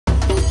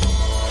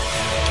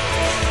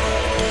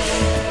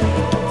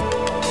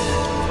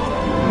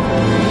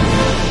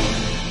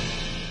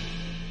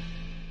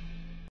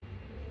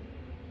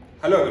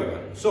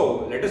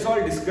So let us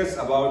all discuss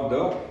about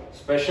the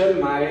Special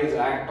Marriage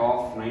Act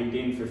of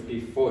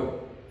 1954.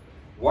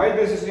 Why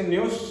this is in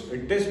news?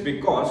 It is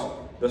because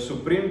the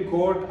Supreme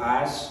Court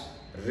has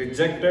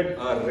rejected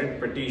a writ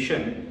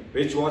petition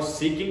which was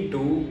seeking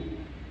to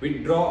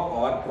withdraw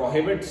or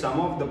prohibit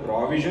some of the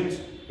provisions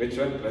which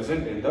were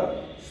present in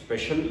the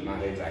Special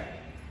Marriage Act.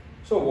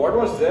 So what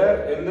was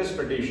there in this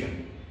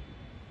petition?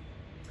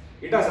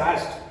 It has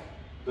asked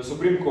the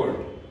Supreme Court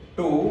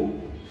to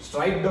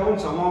strike down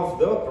some of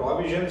the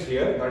provisions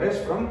here, that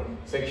is from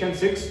section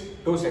 6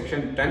 to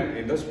section 10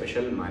 in the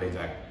Special Marriage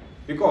Act,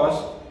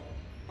 because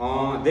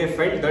they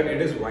felt that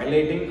it is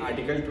violating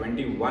Article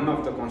 21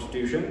 of the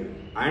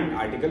Constitution and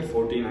Article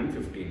 14 and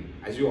 15.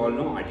 As you all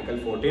know, Article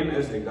 14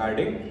 is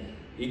regarding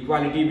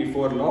equality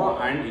before law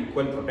and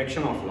equal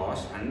protection of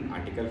laws, and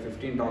Article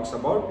 15 talks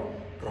about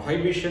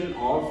prohibition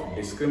of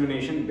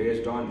discrimination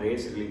based on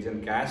race,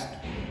 religion, caste,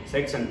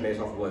 sex and place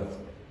of birth.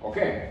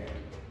 Okay,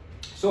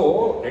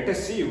 so let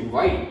us see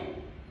why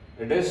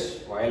it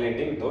is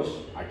violating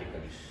those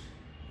articles.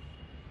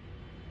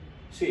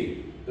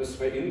 See,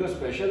 in the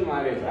Special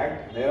Marriage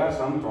Act, there are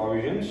some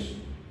provisions,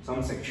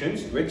 some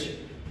sections which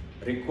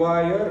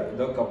require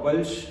the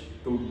couples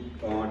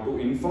to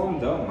inform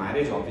the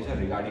marriage officer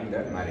regarding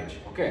their marriage.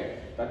 Okay,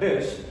 that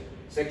is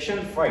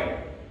section 5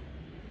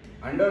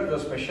 under the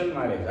Special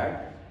Marriage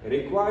Act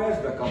requires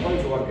the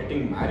couples who are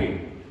getting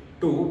married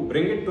to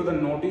bring it to the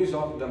notice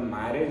of the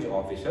marriage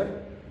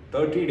officer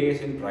 30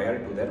 days in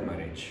prior to their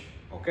marriage.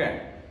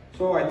 Okay,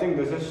 so I think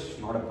this is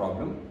not a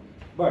problem,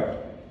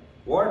 but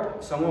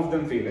what some of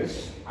them feel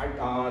is at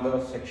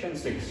the section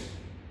 6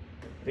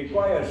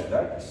 requires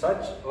that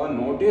such a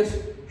notice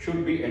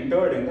should be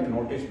entered in the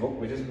notice book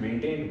which is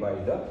maintained by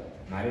the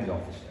marriage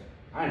officer,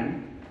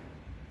 and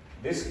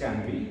this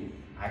can be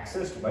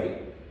accessed by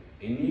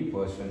any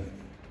person.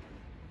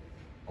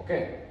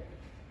 Okay,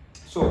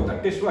 so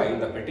that is why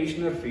the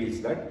petitioner feels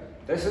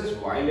that this is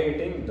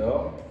violating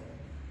the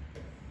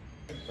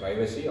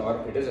privacy,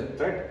 or it is a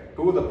threat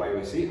to the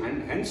privacy,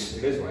 and hence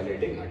it is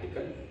violating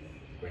Article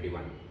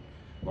 21.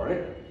 Got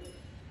it?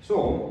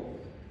 So,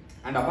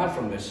 and apart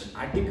from this,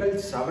 Article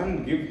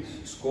 7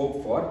 gives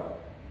scope for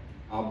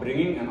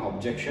bringing an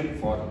objection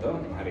for the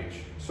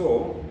marriage.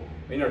 So,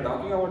 when you are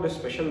talking about the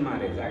Special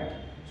Marriage Act,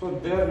 so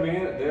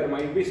there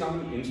might be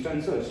some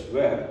instances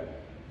where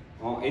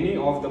any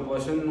of the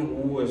person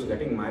who is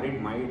getting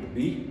married might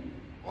be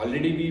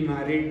already be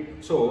married.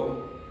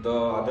 So the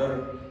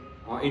other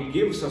it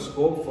gives a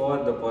scope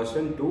for the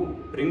person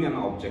to bring an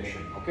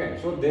objection. Okay,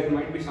 so there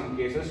might be some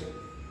cases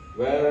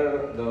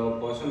where the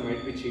person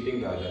might be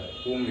cheating the other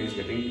whom he is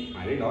getting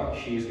married or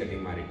she is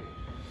getting married.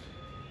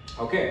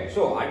 Okay,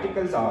 so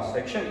articles are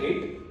section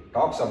 8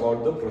 talks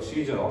about the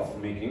procedure of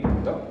making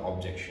the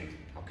objection.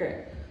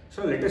 Okay,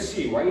 so let us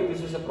see why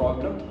this is a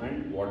problem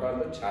and what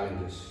are the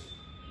challenges.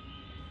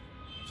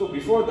 So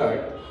before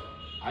that,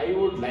 I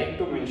would like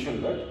to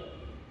mention that,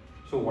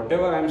 so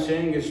whatever I am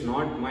saying is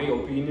not my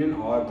opinion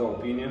or the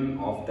opinion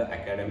of the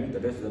academy,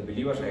 that is the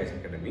Believers IAS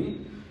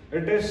Academy.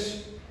 It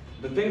is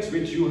the things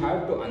which you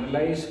have to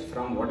analyze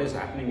from what is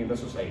happening in the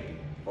society.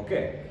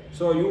 Okay,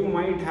 so you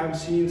might have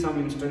seen some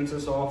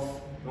instances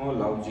of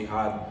love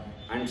jihad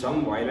and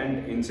some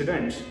violent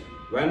incidents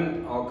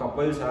when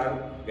couples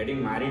are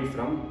getting married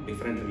from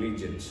different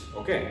religions.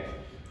 Okay,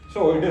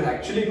 so it is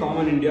actually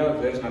common in India.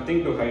 There is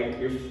nothing to hide.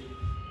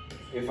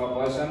 If a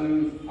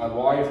person, a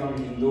boy from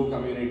Hindu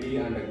community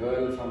and a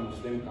girl from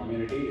Muslim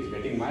community is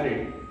getting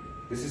married,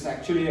 this is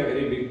actually a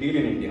very big deal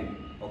in India.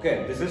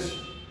 Okay, this is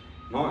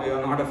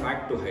not a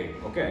fact to hide.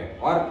 Okay,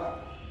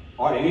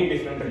 or any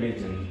different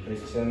religion,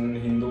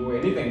 Christian, Hindu,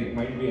 anything, it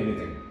might be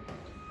anything.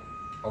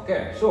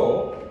 Okay,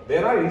 so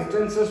there are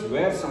instances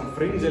where some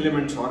fringe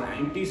elements or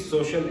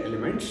anti-social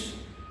elements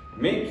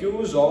make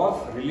use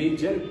of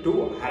religion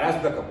to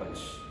harass the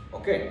couples.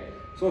 Okay,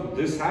 so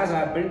this has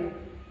happened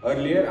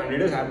earlier and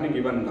it is happening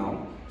even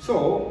now.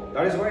 So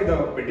that is why the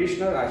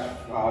petitioner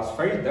has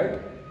felt that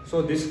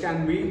so this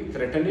can be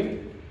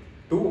threatening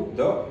to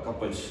the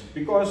couples,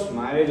 because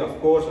marriage of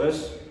course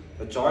is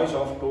the choice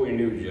of two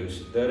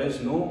individuals. There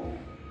is no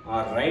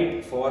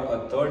right for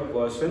a third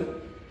person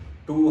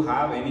to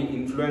have any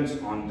influence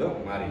on the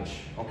marriage.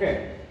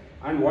 Okay,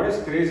 and what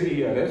is crazy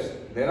here is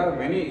there are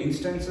many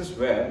instances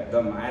where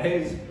the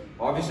marriage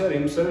officer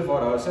himself or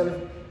herself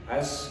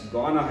has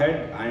gone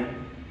ahead and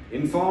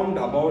informed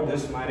about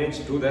this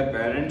marriage to their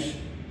parents,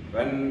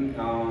 when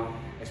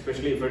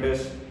especially if it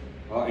is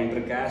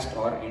intercaste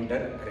or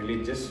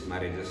inter-religious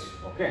marriages.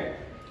 Okay,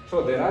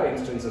 so there are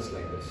instances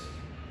like this.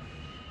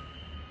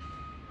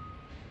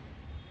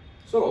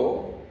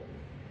 So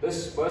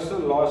this personal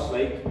laws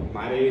like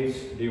marriage,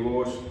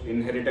 divorce,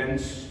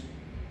 inheritance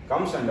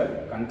comes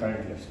under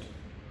concurrent list.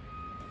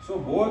 So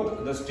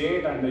both the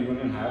state and the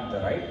union have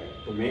the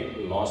right to make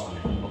laws on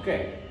it.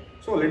 Okay,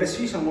 so let us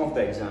see some of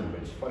the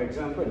examples. For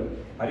example,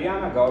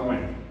 Haryana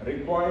government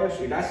requires,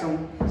 it has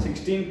some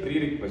 16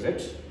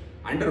 prerequisites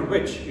under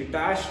which it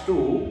has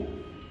to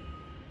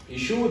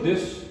issue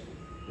this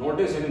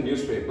notice in a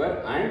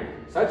newspaper, and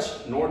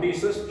such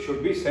notices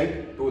should be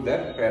sent to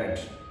their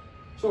parents.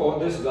 So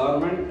this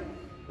government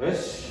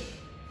is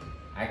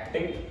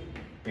acting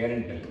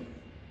parental.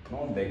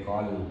 No, they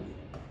call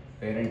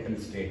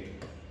parental state.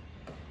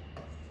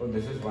 So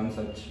this is one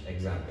such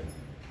example.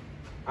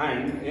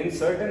 And in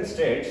certain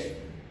states,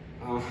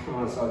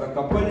 so the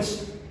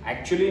couples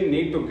actually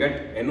need to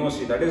get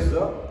NOC, that is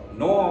the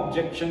no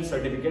objection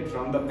certificate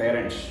from the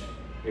parents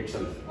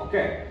itself.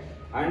 Okay.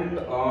 And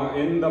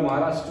in the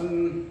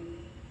Maharashtrian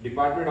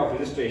Department of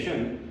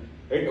Registration,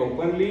 it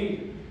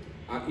openly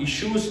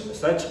issues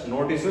such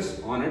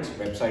notices on its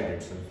website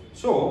itself.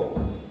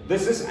 So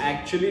this is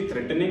actually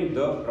threatening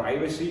the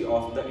privacy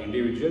of the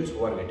individuals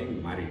who are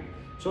getting married.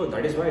 So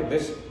that is why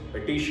this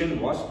petition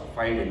was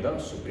filed in the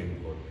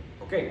Supreme Court.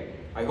 Okay.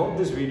 I hope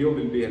this video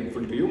will be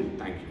helpful to you.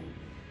 Thank you.